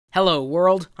Hello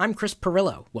world, I'm Chris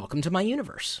Perillo. Welcome to my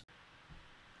universe.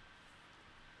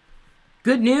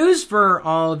 Good news for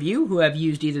all of you who have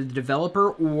used either the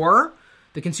developer or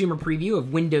the consumer preview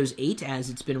of Windows 8 as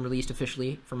it's been released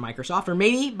officially from Microsoft, or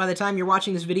maybe by the time you're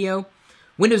watching this video,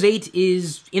 Windows 8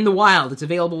 is in the wild. It's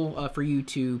available for you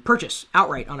to purchase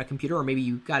outright on a computer, or maybe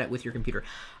you got it with your computer.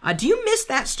 Do you miss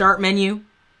that start menu?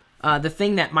 The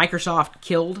thing that Microsoft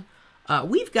killed?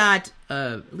 We've got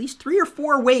at least 3 or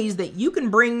 4 ways that you can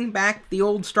bring back the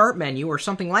old start menu or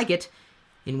something like it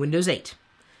in Windows 8.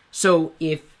 So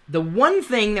if the one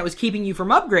thing that was keeping you from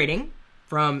upgrading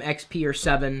from XP or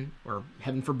 7, or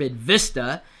heaven forbid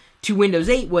Vista, to Windows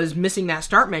 8 was missing that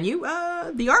start menu,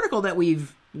 the article that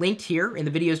we've linked here in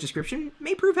the video's description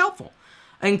may prove helpful,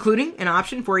 including an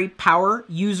option for a power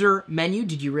user menu.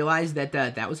 Did you realize that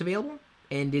that was available?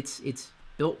 And it's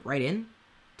built right in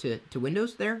to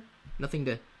Windows there? Nothing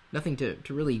to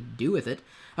really do with it.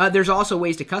 There's also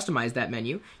ways to customize that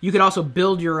menu. You could also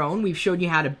build your own. We've showed you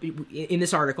how to, in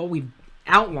this article, we've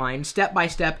outlined step by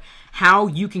step how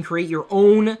you can create your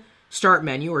own start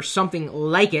menu or something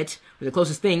like it, or the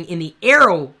closest thing, in the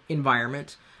Aero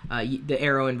environment. The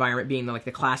Aero environment being like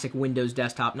the classic Windows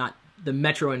desktop, not the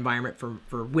Metro environment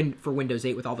for Windows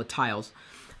 8 with all the tiles.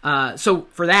 So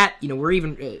for that, we're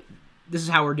even this is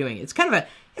how we're doing it.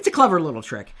 It's a clever little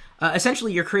trick.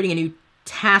 Essentially, you're creating a new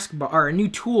taskbar or a new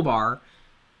toolbar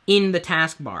in the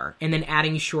taskbar, and then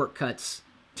adding shortcuts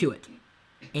to it,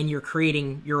 and you're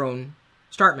creating your own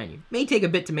start menu. May take a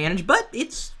bit to manage, but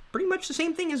it's pretty much the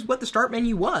same thing as what the start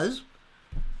menu was,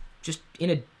 just in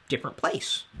a different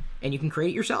place. And you can create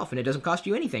it yourself, and it doesn't cost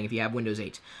you anything if you have Windows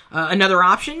 8. Another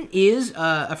option is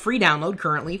a free download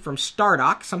currently from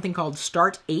Stardock, something called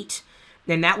Start 8,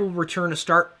 and that will return a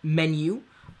start menu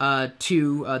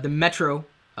to the Metro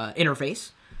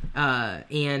interface,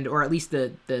 or at least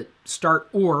the start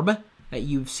orb that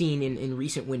you've seen in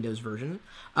recent Windows versions.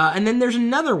 And then there's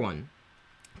another one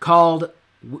called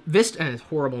Vista,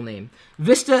 horrible name,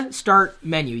 Vista Start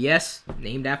Menu. Yes,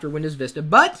 named after Windows Vista,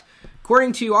 but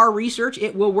according to our research,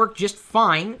 it will work just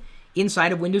fine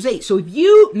inside of Windows 8. So if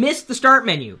you missed the start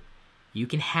menu, you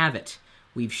can have it.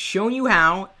 We've shown you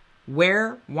how,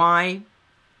 where, why,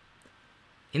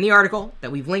 in the article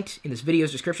that we've linked in this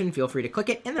video's description. Feel free to click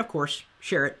it, and of course,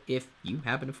 share it if you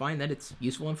happen to find that it's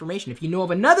useful information. If you know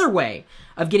of another way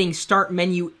of getting start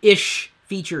menu-ish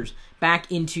features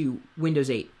back into Windows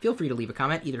 8, feel free to leave a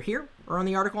comment either here or on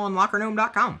the article on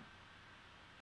LockerGnome.com.